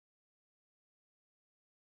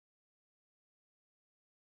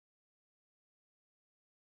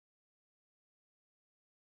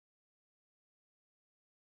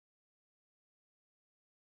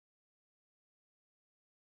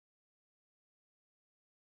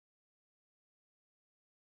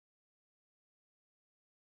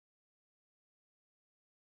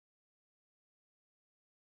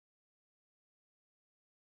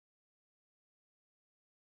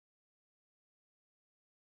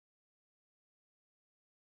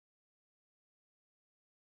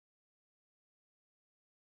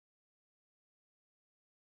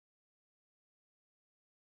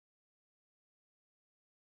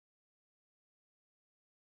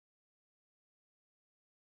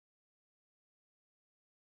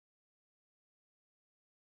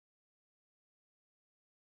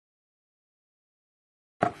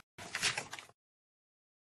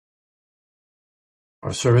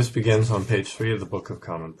Our service begins on page 3 of the Book of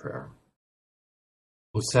Common Prayer.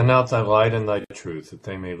 O send out thy light and thy truth, that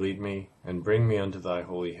they may lead me, and bring me unto thy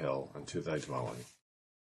holy hill, and to thy dwelling.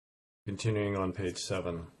 Continuing on page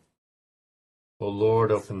 7. O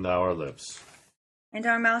Lord, open thou our lips, and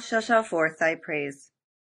our mouth shall shout forth thy praise.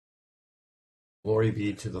 Glory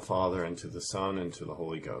be to the Father, and to the Son, and to the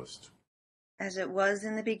Holy Ghost. As it was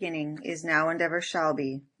in the beginning, is now, and ever shall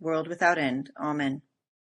be, world without end. Amen.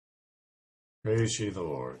 Praise ye the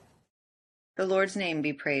Lord. The Lord's name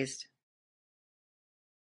be praised.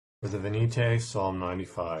 For the Venite, Psalm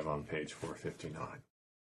 95 on page 459.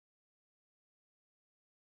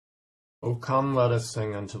 O come, let us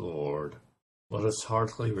sing unto the Lord. Let us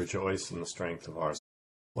heartily rejoice in the strength of our.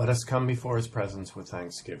 Let us come before his presence with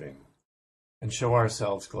thanksgiving, and show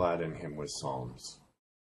ourselves glad in him with psalms.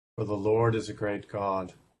 For the Lord is a great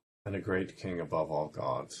God, and a great King above all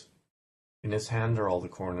gods. In his hand are all the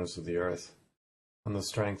corners of the earth, and the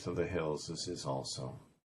strength of the hills is his also.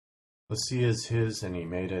 The sea is his, and he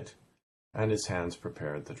made it, and his hands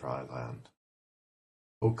prepared the dry land.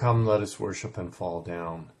 O come, let us worship and fall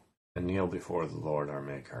down, and kneel before the Lord our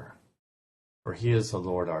Maker. For he is the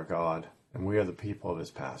Lord our God, and we are the people of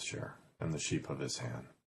his pasture, and the sheep of his hand.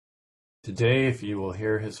 Today, if ye will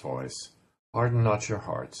hear his voice, harden not your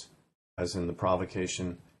hearts, as in the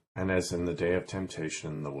provocation, and as in the day of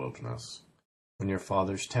temptation in the wilderness, when your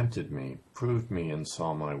fathers tempted me, proved me, and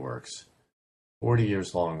saw my works. 40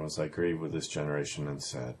 years long was I grieved with this generation, and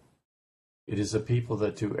said, It is a people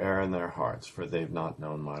that do err in their hearts, for they have not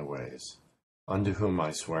known my ways, unto whom I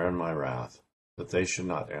swear in my wrath, that they should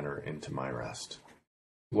not enter into my rest.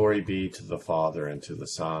 Glory be to the Father, and to the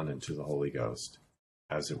Son, and to the Holy Ghost,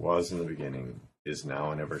 as it was in the beginning, is now,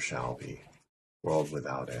 and ever shall be, world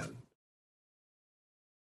without end.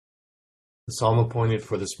 The psalm appointed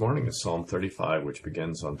for this morning is Psalm 35, which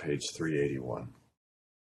begins on page 381.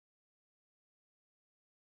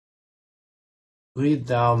 Plead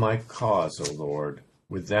thou my cause, O Lord,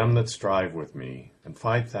 with them that strive with me, and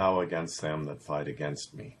fight thou against them that fight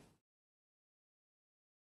against me.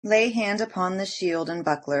 Lay hand upon the shield and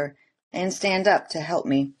buckler, and stand up to help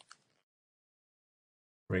me.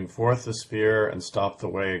 Bring forth the spear, and stop the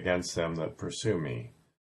way against them that pursue me.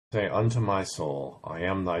 Say unto my soul, I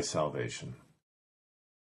am thy salvation.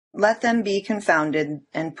 Let them be confounded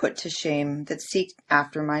and put to shame that seek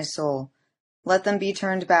after my soul. Let them be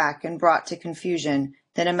turned back and brought to confusion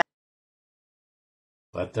that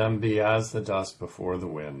Let them be as the dust before the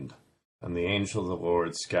wind, and the angel of the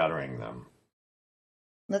Lord scattering them.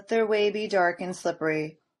 Let their way be dark and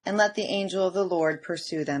slippery, and let the angel of the Lord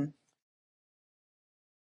pursue them.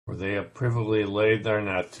 For they have privily laid their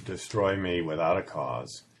net to destroy me without a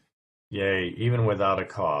cause. Yea, even without a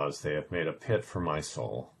cause they have made a pit for my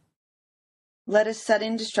soul. Let a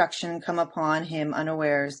sudden destruction come upon him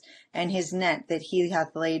unawares, and his net that he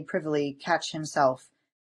hath laid privily catch himself,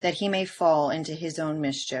 that he may fall into his own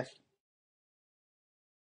mischief.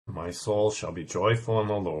 My soul shall be joyful in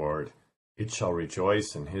the Lord, it shall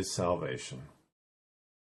rejoice in his salvation.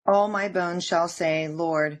 All my bones shall say,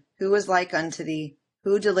 Lord, who is like unto thee?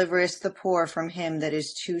 Who deliverest the poor from him that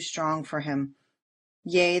is too strong for him?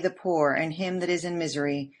 Yea, the poor, and him that is in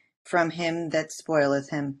misery, from him that spoileth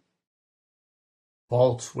him.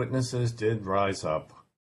 False witnesses did rise up.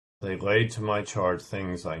 They laid to my charge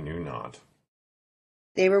things I knew not.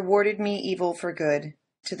 They rewarded me evil for good,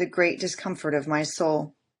 to the great discomfort of my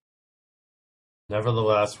soul.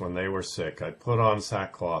 Nevertheless, when they were sick, I put on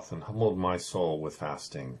sackcloth and humbled my soul with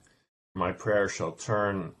fasting. My prayer shall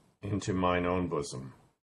turn into mine own bosom.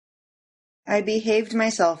 I behaved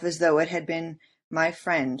myself as though it had been my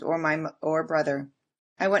friend or brother.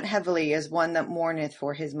 I went heavily as one that mourneth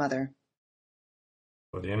for his mother.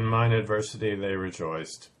 But in mine adversity they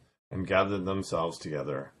rejoiced, and gathered themselves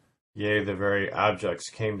together. Yea, the very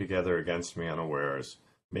abjects came together against me unawares,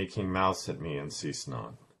 making mouths at me and ceased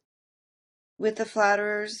not. With the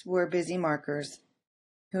flatterers were busy markers,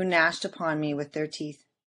 who gnashed upon me with their teeth.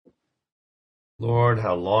 Lord,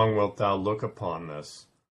 how long wilt thou look upon this?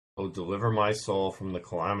 O deliver my soul from the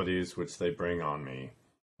calamities which they bring on me,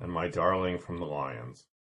 and my darling from the lions.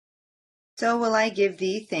 So will I give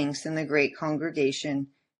thee thanks in the great congregation.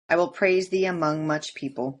 I will praise thee among much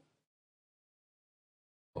people.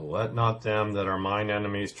 But let not them that are mine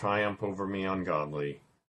enemies triumph over me ungodly,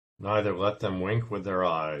 neither let them wink with their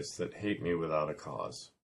eyes that hate me without a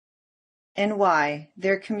cause. And why?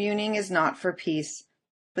 Their communing is not for peace,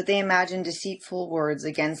 but they imagine deceitful words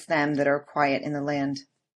against them that are quiet in the land.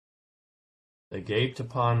 They gaped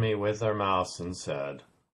upon me with their mouths and said,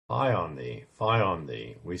 Fie on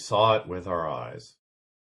thee, we saw it with our eyes.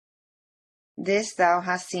 This thou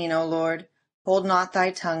hast seen, O Lord. Hold not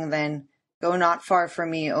thy tongue then. Go not far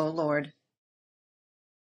from me, O Lord.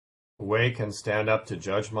 Awake and stand up to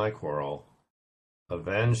judge my quarrel.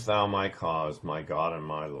 Avenge thou my cause, my God and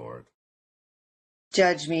my Lord.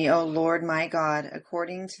 Judge me, O Lord my God,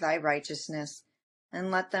 according to thy righteousness, and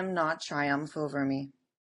let them not triumph over me.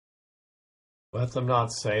 Let them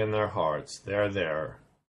not say in their hearts, there,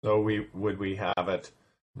 though we have it,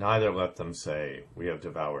 neither let them say, we have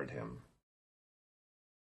devoured him.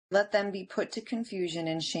 Let them be put to confusion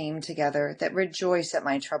and shame together, that rejoice at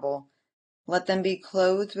my trouble. Let them be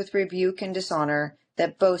clothed with rebuke and dishonor,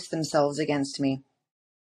 that boast themselves against me.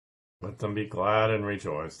 Let them be glad and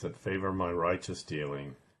rejoice that favor my righteous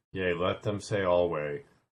dealing. Yea, let them say alway,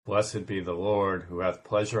 Blessed be the Lord, who hath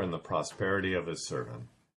pleasure in the prosperity of his servant.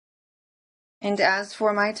 And as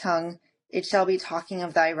for my tongue, it shall be talking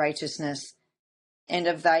of thy righteousness, and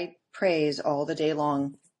of thy praise all the day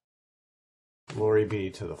long. Glory be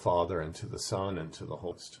to the Father, and to the Son, and to the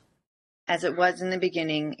Holy Ghost. As it was in the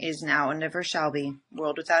beginning, is now, and ever shall be,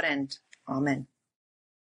 world without end. Amen.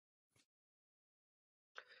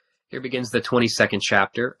 Here begins the 22nd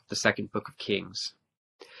chapter of the second book of Kings.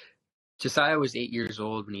 Josiah was 8 years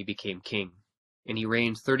old when he became king, and he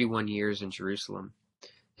reigned 31 years in Jerusalem.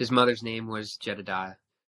 His mother's name was Jedidiah,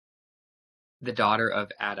 the daughter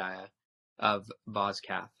of Adiah of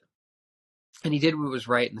Bozkath. And he did what was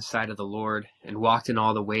right in the sight of the Lord, and walked in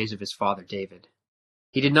all the ways of his father David.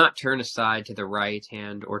 He did not turn aside to the right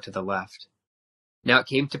hand or to the left. Now it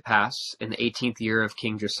came to pass, in the 18th year of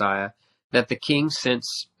King Josiah, that the king sent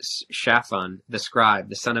Shaphan the scribe,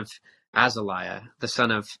 the son of Azaliah, the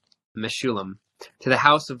son of Meshullam, to the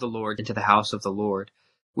house of the Lord, into the house of the Lord,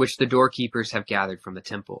 which the doorkeepers have gathered from the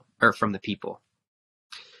temple, or from the people.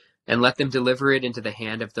 And let them deliver it into the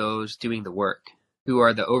hand of those doing the work, who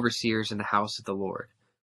are the overseers in the house of the Lord.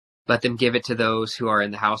 Let them give it to those who are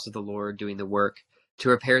in the house of the Lord doing the work, to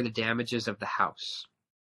repair the damages of the house,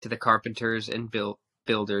 to the carpenters and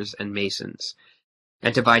builders and masons,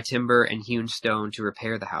 and to buy timber and hewn stone to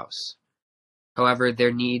repair the house. However,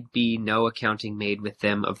 there need be no accounting made with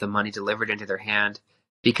them of the money delivered into their hand,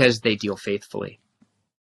 because they deal faithfully.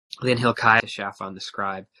 Then Hilkiah to Shaphan the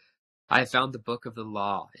scribe, I have found the book of the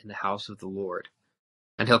law in the house of the Lord.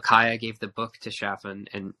 And Hilkiah gave the book to Shaphan,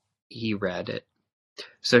 and he read it.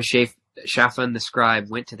 So Shaphan the scribe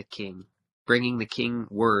went to the king, bringing the king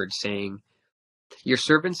word, saying, Your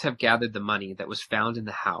servants have gathered the money that was found in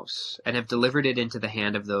the house, and have delivered it into the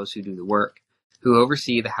hand of those who do the work, who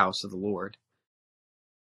oversee the house of the Lord.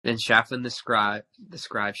 Then Shaphan the scribe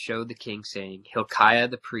showed the king, saying, Hilkiah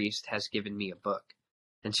the priest has given me a book.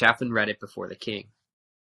 And Shaphan read it before the king.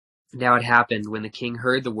 Now it happened, when the king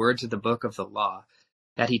heard the words of the book of the law,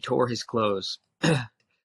 that he tore his clothes.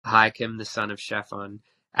 Ahikam the son of Shaphan,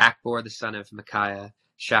 Achbor the son of Micaiah,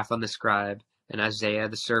 Shaphan the scribe, and Isaiah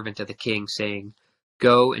the servant of the king, saying,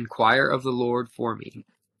 Go, inquire of the Lord for me,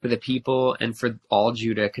 for the people and for all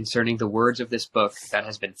Judah, concerning the words of this book that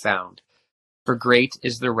has been found. For great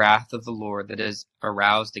is the wrath of the Lord that is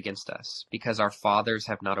aroused against us, because our fathers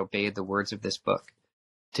have not obeyed the words of this book,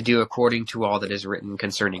 to do according to all that is written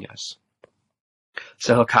concerning us.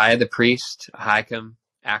 So Hilkiah the priest, Ahikam,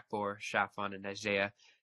 Achbor, Shaphan, and Isaiah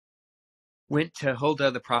went to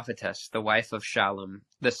Huldah the prophetess, the wife of Shallum,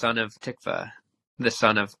 the son of Tikvah, the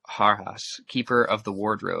son of Harhas, keeper of the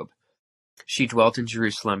wardrobe. She dwelt in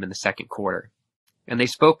Jerusalem in the second quarter. And they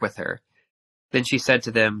spoke with her. Then she said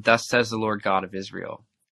to them, Thus says the Lord God of Israel,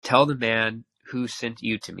 Tell the man who sent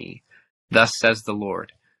you to me, Thus says the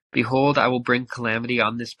Lord, Behold, I will bring calamity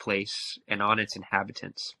on this place and on its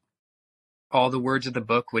inhabitants. All the words of the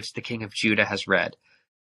book which the king of Judah has read,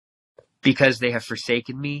 because they have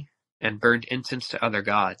forsaken me and burned incense to other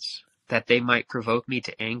gods, that they might provoke me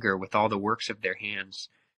to anger with all the works of their hands.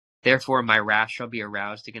 Therefore my wrath shall be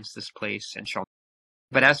aroused against this place, and shall.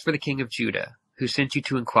 But as for the king of Judah, who sent you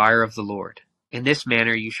to inquire of the Lord, in this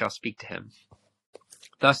manner you shall speak to him.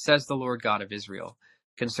 Thus says the Lord God of Israel,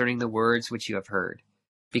 concerning the words which you have heard,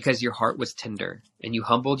 because your heart was tender, and you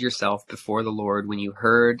humbled yourself before the Lord when you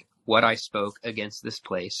heard what I spoke against this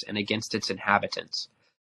place and against its inhabitants,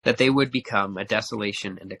 that they would become a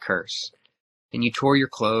desolation and a curse. And you tore your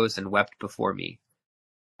clothes and wept before me.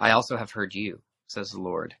 I also have heard you, says the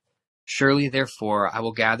Lord. Surely therefore I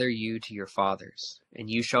will gather you to your fathers, and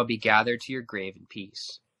you shall be gathered to your grave in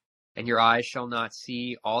peace. And your eyes shall not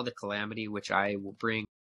see all the calamity which I will bring.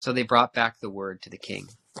 So they brought back the word to the king.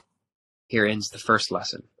 Here ends the first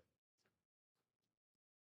lesson.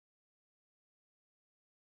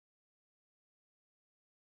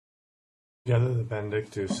 Together the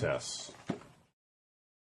Benedictus es.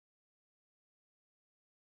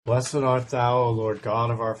 Blessed art thou, O Lord God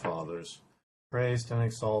of our fathers, praised and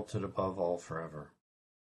exalted above all forever.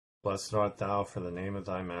 Blessed art thou for the name of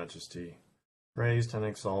thy majesty, praised and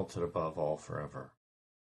exalted above all forever.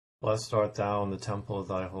 Blessed art thou in the temple of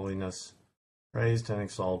thy holiness, praised and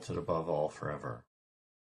exalted above all forever.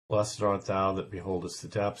 Blessed art thou that beholdest the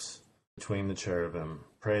depths between the cherubim,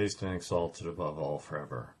 praised and exalted above all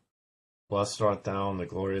forever. Blessed art thou in the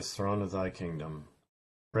glorious throne of thy kingdom,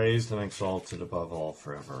 praised and exalted above all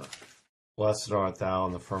forever. Blessed art thou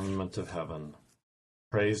in the firmament of heaven,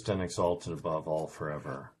 praised and exalted above all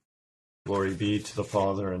forever. Glory be to the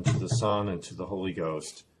Father, and to the Son, and to the Holy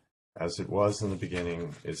Ghost, as it was in the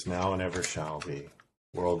beginning, is now, and ever shall be,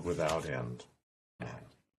 world without end. Amen.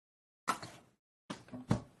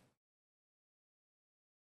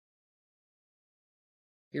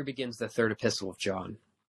 Here begins the third epistle of John.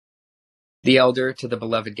 The elder to the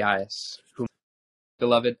beloved Gaius, whom,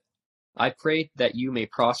 beloved, I pray that you may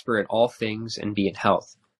prosper in all things and be in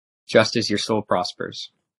health, just as your soul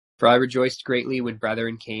prospers. For I rejoiced greatly when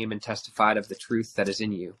brethren came and testified of the truth that is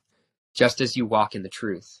in you, just as you walk in the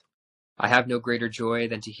truth. I have no greater joy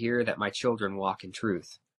than to hear that my children walk in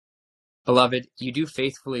truth. Beloved, you do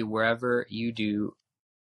faithfully whatever you do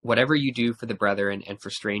for the brethren and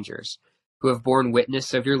for strangers, who have borne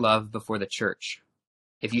witness of your love before the church.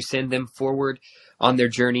 If you send them forward on their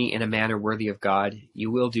journey in a manner worthy of God,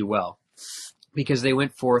 you will do well, because they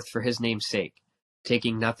went forth for his name's sake,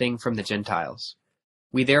 taking nothing from the Gentiles.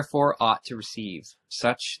 We therefore ought to receive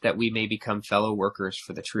such that we may become fellow workers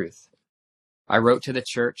for the truth. I wrote to the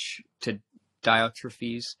church, to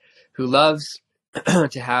Diotrephes, who loves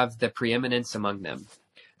to have the preeminence among them,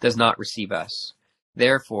 does not receive us.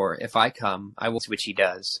 Therefore, if I come, I will, which he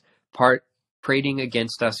does, prating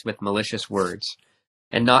against us with malicious words.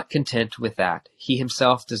 And not content with that, he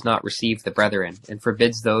himself does not receive the brethren, and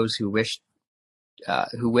forbids those who wish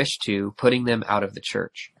to, putting them out of the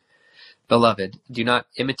church. Beloved, do not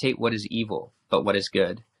imitate what is evil, but what is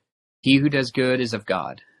good. He who does good is of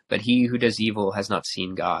God, but he who does evil has not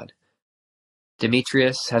seen God.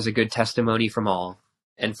 Demetrius has a good testimony from all,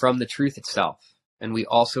 and from the truth itself, and we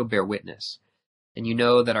also bear witness, and you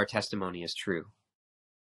know that our testimony is true.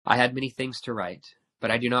 I had many things to write,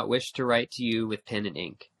 but I do not wish to write to you with pen and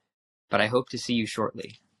ink, but I hope to see you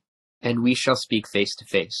shortly, and we shall speak face to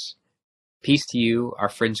face. Peace to you, our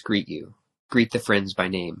friends greet you. Greet the friends by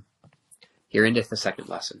name. Here endeth the second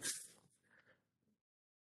lesson.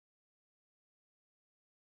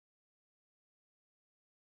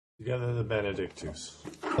 Together the Benedictus.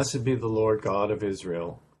 Blessed be the Lord God of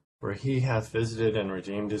Israel, for he hath visited and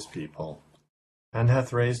redeemed his people, and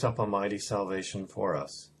hath raised up a mighty salvation for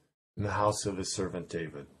us in the house of his servant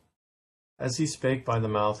David, as he spake by the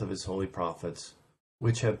mouth of his holy prophets,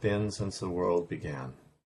 which have been since the world began,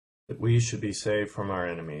 that we should be saved from our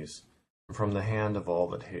enemies, and from the hand of all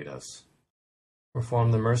that hate us.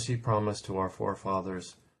 Perform the mercy promised to our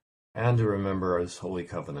forefathers, and to remember his holy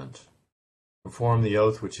covenant. Perform the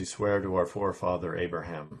oath which he sware to our forefather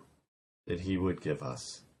Abraham, that he would give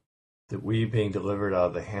us, that we, being delivered out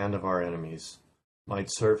of the hand of our enemies,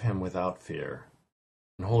 might serve him without fear,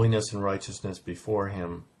 in holiness and righteousness before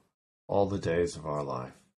him all the days of our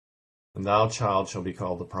life. And thou, child, shalt be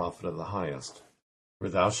called the prophet of the highest, for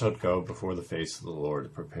thou shalt go before the face of the Lord to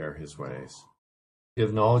prepare his ways,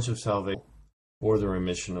 give knowledge of salvation for the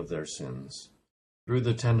remission of their sins, through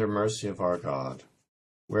the tender mercy of our God,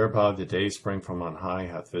 whereby the day spring from on high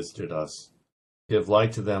hath visited us, give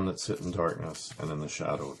light to them that sit in darkness and in the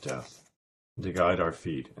shadow of death, and to guide our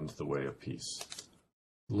feet into the way of peace.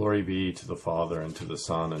 Glory be to the Father, and to the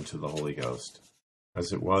Son, and to the Holy Ghost,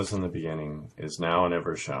 as it was in the beginning, is now, and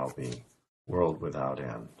ever shall be, world without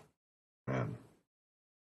end. Amen.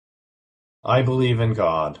 I believe in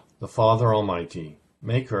God, the Father Almighty,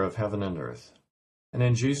 maker of heaven and earth, and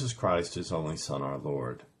in Jesus Christ, his only Son, our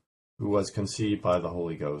Lord, who was conceived by the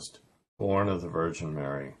Holy Ghost, born of the Virgin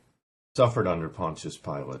Mary, suffered under Pontius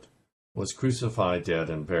Pilate, was crucified, dead,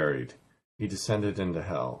 and buried. He descended into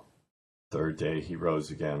hell. Third day he rose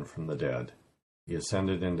again from the dead. He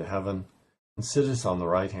ascended into heaven, and sitteth on the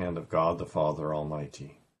right hand of God the Father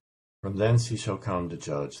Almighty. From thence he shall come to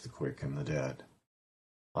judge the quick and the dead.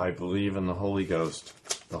 I believe in the Holy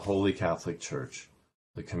Ghost, the Holy Catholic Church,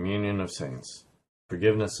 the communion of saints,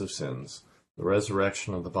 forgiveness of sins, the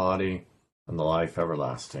resurrection of the body, and the life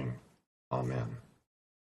everlasting. Amen.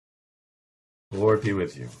 The Lord be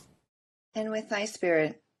with you. And with thy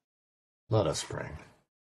spirit. Let us pray.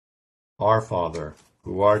 Our Father,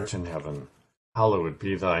 who art in heaven, hallowed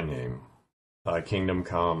be thy name. Thy kingdom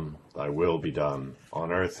come, thy will be done,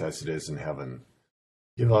 on earth as it is in heaven.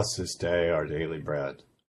 Give us this day our daily bread.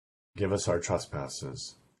 Give us our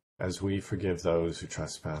trespasses, as we forgive those who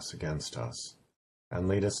trespass against us. And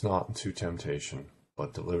lead us not into temptation,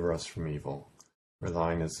 but deliver us from evil. For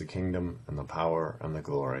thine is the kingdom, and the power, and the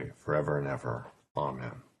glory, forever and ever.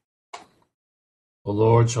 Amen. O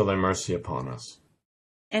Lord, show thy mercy upon us.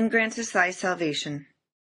 And grant us thy salvation.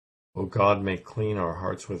 O God, make clean our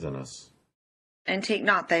hearts within us. And take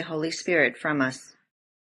not thy Holy Spirit from us.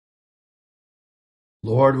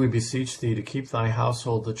 Lord, we beseech thee to keep thy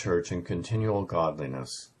household, the church, in continual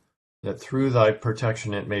godliness, that through thy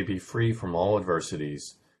protection it may be free from all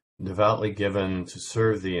adversities, and devoutly given to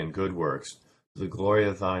serve thee in good works, to the glory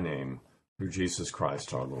of thy name, through Jesus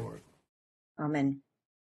Christ our Lord. Amen.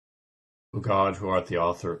 O God, who art the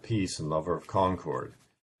author of peace and lover of concord,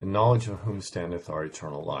 in knowledge of whom standeth our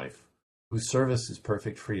eternal life, whose service is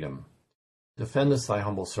perfect freedom, defend us, thy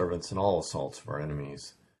humble servants, in all assaults of our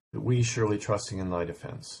enemies, that we, surely trusting in thy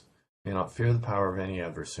defense, may not fear the power of any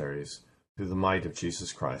adversaries, through the might of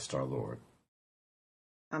Jesus Christ our Lord.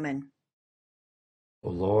 Amen. O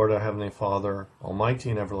Lord, our heavenly Father, almighty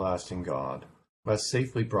and everlasting God, who hast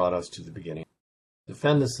safely brought us to the beginning,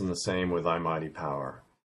 defend us in the same with thy mighty power,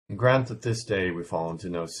 and grant that this day we fall into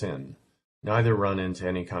no sin, neither run into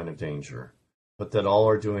any kind of danger, but that all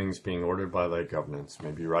our doings, being ordered by thy governance,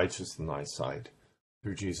 may be righteous in thy sight,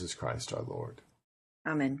 through Jesus Christ our Lord.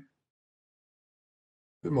 Amen.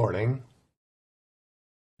 Good morning.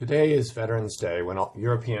 Today is Veterans Day, when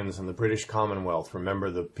Europeans and the British Commonwealth remember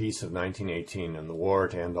the peace of 1918 and the war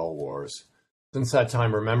to end all wars. Since that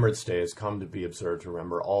time, Remembrance Day has come to be observed to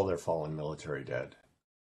remember all their fallen military dead.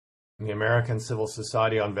 In the American Civil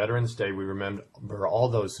Society on Veterans Day, we remember all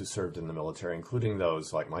those who served in the military, including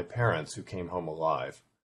those, like my parents, who came home alive.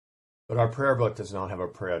 But our prayer book does not have a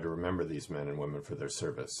prayer to remember these men and women for their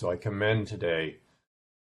service, so I commend today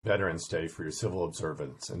Veterans Day for your civil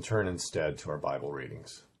observance and turn instead to our Bible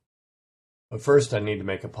readings. But first, I need to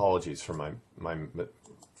make apologies for my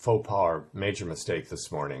faux pas, or major mistake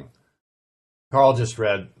this morning. Carl just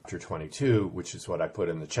read chapter 22, which is what I put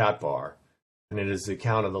in the chat bar, and it is the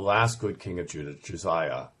account of the last good king of Judah,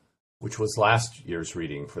 Josiah, which was last year's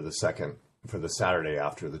reading for the Saturday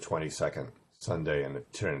after the 22nd Sunday in the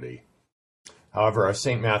Trinity. However, our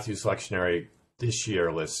St. Matthew's lectionary this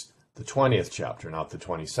year lists the 20th chapter, not the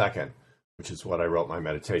 22nd, which is what I wrote my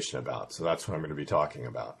meditation about. So that's what I'm going to be talking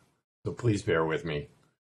about. So please bear with me.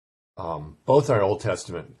 Both our Old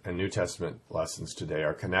Testament and New Testament lessons today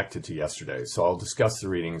are connected to yesterday. So I'll discuss the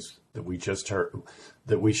readings that we just heard,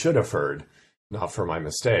 that we should have heard, not for my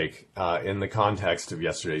mistake, in the context of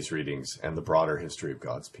yesterday's readings and the broader history of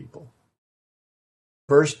God's people.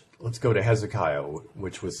 First, let's go to Hezekiah,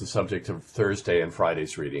 which was the subject of Thursday and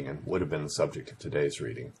Friday's reading and would have been the subject of today's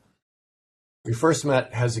reading. We first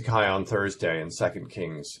met Hezekiah on Thursday in 2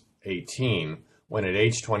 Kings 18, when at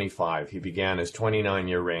age 25 he began his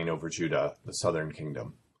 29-year reign over Judah, the southern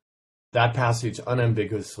kingdom. That passage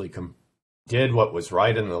unambiguously did what was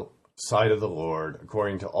right in the sight of the Lord,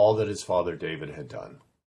 according to all that his father David had done.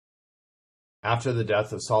 After the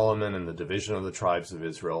death of Solomon and the division of the tribes of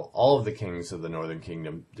Israel, all of the kings of the northern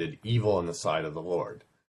kingdom did evil in the sight of the Lord.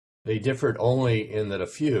 They differed only in that a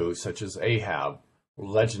few, such as Ahab, were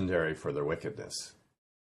legendary for their wickedness.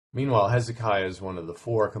 Meanwhile, Hezekiah is one of the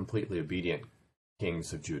 4 completely obedient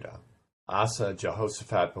kings of Judah: Asa,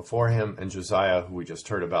 Jehoshaphat before him, and Josiah, who we just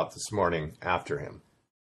heard about this morning, after him.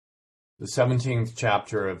 The 17th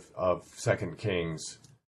chapter of 2 Kings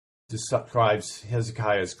describes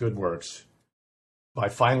Hezekiah's good works by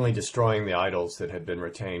finally destroying the idols that had been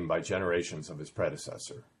retained by generations of his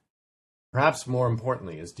predecessor. Perhaps more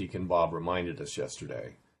importantly, as Deacon Bob reminded us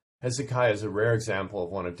yesterday, Hezekiah is a rare example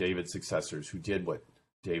of one of David's successors who did what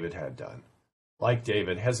David had done. Like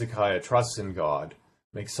David, Hezekiah trusts in God,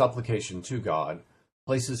 makes supplication to God,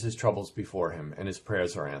 places his troubles before him, and his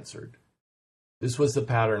prayers are answered. This was the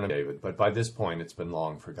pattern of David, but by this point it's been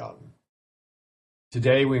long forgotten.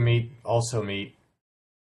 Today we also meet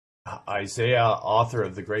Isaiah, author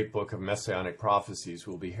of the great book of Messianic prophecies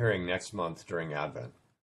we'll be hearing next month during Advent.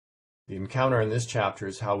 The encounter in this chapter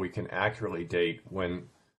is how we can accurately date when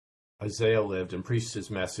Isaiah lived and preached his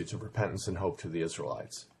message of repentance and hope to the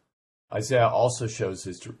Israelites. Isaiah also shows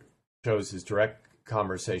his direct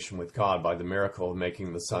conversation with God by the miracle of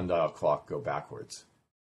making the sundial clock go backwards.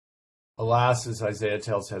 Alas, as Isaiah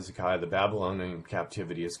tells Hezekiah, the Babylonian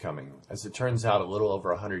captivity is coming, as it turns out a little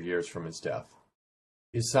over 100 years from his death.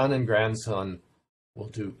 His son and grandson will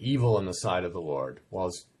do evil in the sight of the Lord,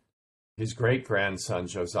 while his great-grandson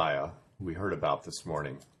Josiah, who we heard about this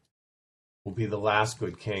morning, will be the last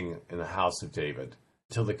good king in the house of David,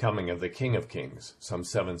 till the coming of the King of Kings, some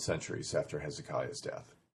 7 centuries after Hezekiah's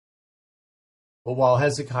death. But while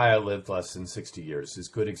Hezekiah lived less than 60 years, his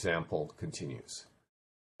good example continues.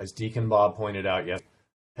 As Deacon Bob pointed out yesterday,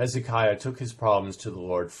 Hezekiah took his problems to the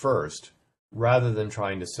Lord first, rather than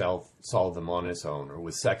trying to solve them on his own or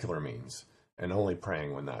with secular means, and only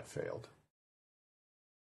praying when that failed.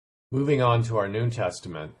 Moving on to our New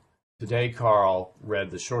Testament, today Carl read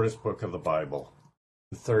the shortest book of the Bible,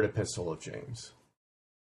 the third epistle of James.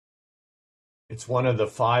 It's one of the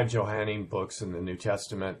 5 Johannine books in the New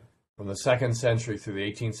Testament. From the 2nd century through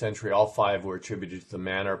the 18th century, all 5 were attributed to the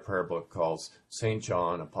man or prayer book called St.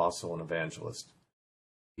 John, Apostle and Evangelist.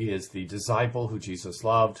 He is the disciple who Jesus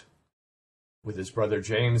loved. With his brother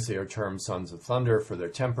James, they are termed sons of thunder for their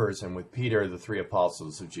tempers, and with Peter, the 3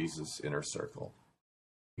 apostles of Jesus' inner circle.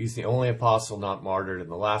 He's the only apostle not martyred and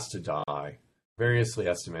the last to die, variously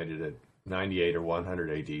estimated at 98 or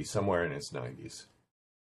 100 AD, somewhere in his 90s.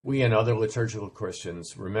 We and other liturgical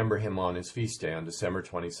Christians remember him on his feast day on December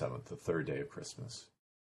 27th, the 3rd day of Christmas.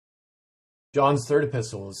 John's 3rd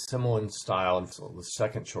epistle is similar in style and the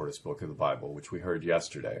 2nd shortest book of the Bible, which we heard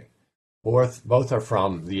yesterday. Both are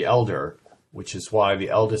from the elder, which is why the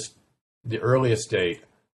earliest date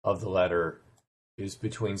of the letter is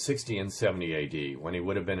between 60 and 70 AD, when he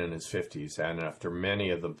would have been in his 50s, and after many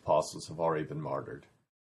of the apostles have already been martyred.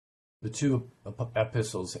 The 2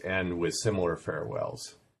 epistles end with similar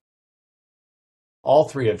farewells. All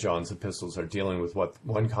 3 of John's epistles are dealing with what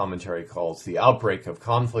one commentary calls the outbreak of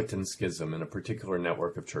conflict and schism in a particular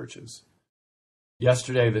network of churches.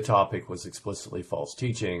 Yesterday, the topic was explicitly false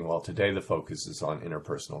teaching, while today the focus is on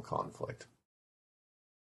interpersonal conflict.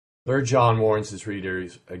 3rd John warns his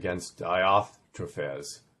readers against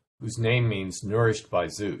Diotrephes, whose name means nourished by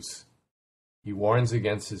Zeus. He warns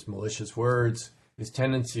against his malicious words, his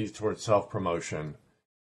tendencies towards self-promotion,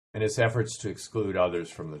 and his efforts to exclude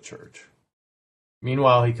others from the church.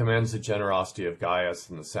 Meanwhile, he commends the generosity of Gaius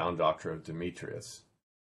and the sound doctrine of Demetrius.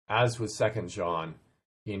 As with 2 John,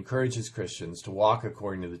 he encourages Christians to walk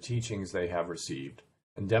according to the teachings they have received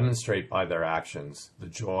and demonstrate by their actions the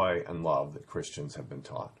joy and love that Christians have been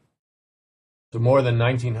taught. So more than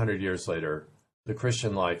 1900 years later, the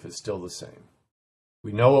Christian life is still the same.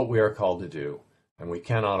 We know what we are called to do, and we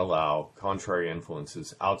cannot allow contrary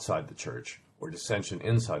influences outside the church or dissension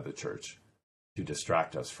inside the church to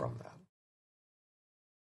distract us from that.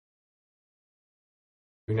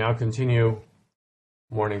 We now continue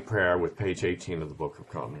morning prayer with page 18 of the Book of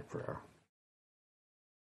Common Prayer.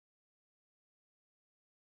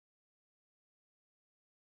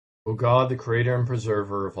 O God, the creator and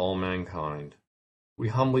preserver of all mankind, we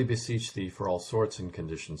humbly beseech thee for all sorts and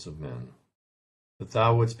conditions of men, that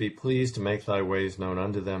thou wouldst be pleased to make thy ways known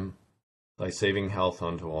unto them, thy saving health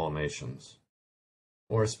unto all nations.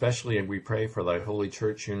 More especially we pray for thy holy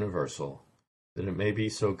Church universal, that it may be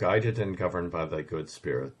so guided and governed by thy good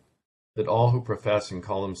Spirit, that all who profess and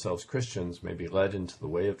call themselves Christians may be led into the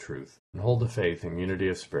way of truth, and hold the faith in unity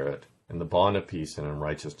of spirit, in the bond of peace and in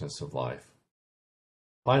righteousness of life.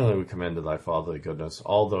 Finally, we commend to thy fatherly goodness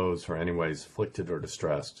all those who are anyways afflicted or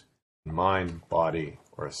distressed, in mind, body,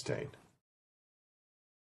 or estate.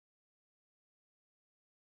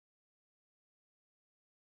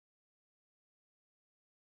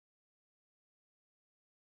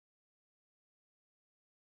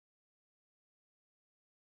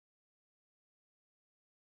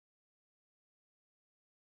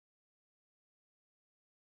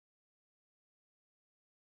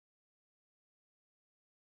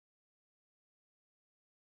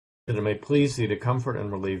 That it may please thee to comfort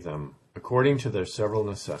and relieve them, according to their several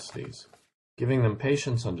necessities, giving them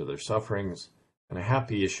patience under their sufferings, and a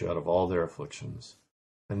happy issue out of all their afflictions.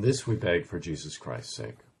 And this we beg for Jesus Christ's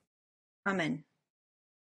sake. Amen.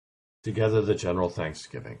 Together the general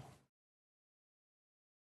thanksgiving.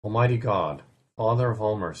 Almighty God, Father of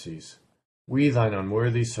all mercies, we, thine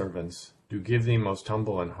unworthy servants, do give thee most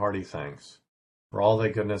humble and hearty thanks for all thy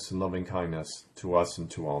goodness and loving kindness to us and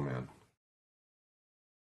to all men.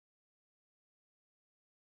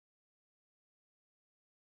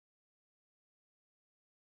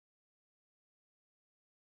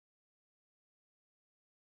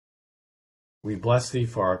 We bless thee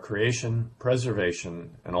for our creation,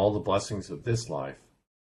 preservation, and all the blessings of this life,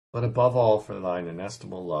 but above all for thine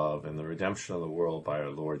inestimable love and the redemption of the world by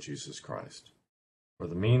our Lord Jesus Christ, for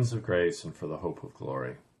the means of grace and for the hope of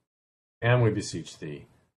glory. And we beseech thee,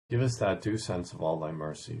 give us that due sense of all thy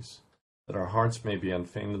mercies, that our hearts may be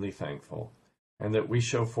unfeignedly thankful, and that we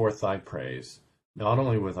show forth thy praise, not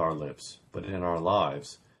only with our lips, but in our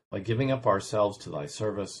lives, by giving up ourselves to thy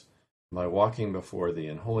service, by walking before thee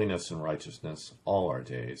in holiness and righteousness all our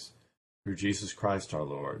days, through Jesus Christ our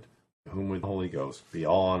Lord, to whom with the Holy Ghost be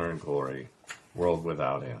all honor and glory, world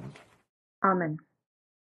without end. Amen.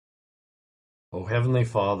 O heavenly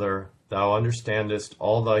Father, thou understandest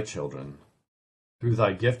all thy children. Through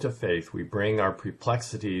thy gift of faith we bring our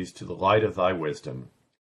perplexities to the light of thy wisdom,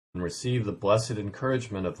 and receive the blessed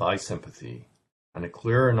encouragement of thy sympathy, and a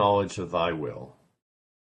clearer knowledge of thy will.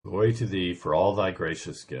 Glory to thee for all thy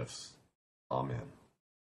gracious gifts. Amen.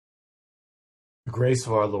 The grace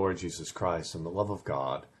of our Lord Jesus Christ, and the love of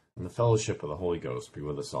God, and the fellowship of the Holy Ghost be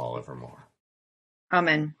with us all evermore.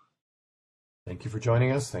 Amen. Thank you for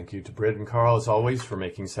joining us. Thank you to Britt and Carl, as always, for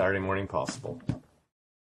making Saturday morning possible.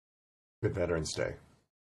 Good Veterans Day.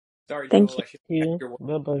 Sorry, Thank Joel, I should you. check your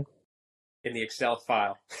work Bye-bye. in the Excel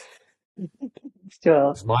file.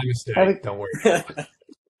 Joel, It's my mistake. have a, Don't worry.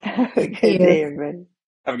 have a good you. day, everybody.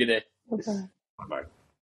 Have a good day. Bye-bye. Bye-bye.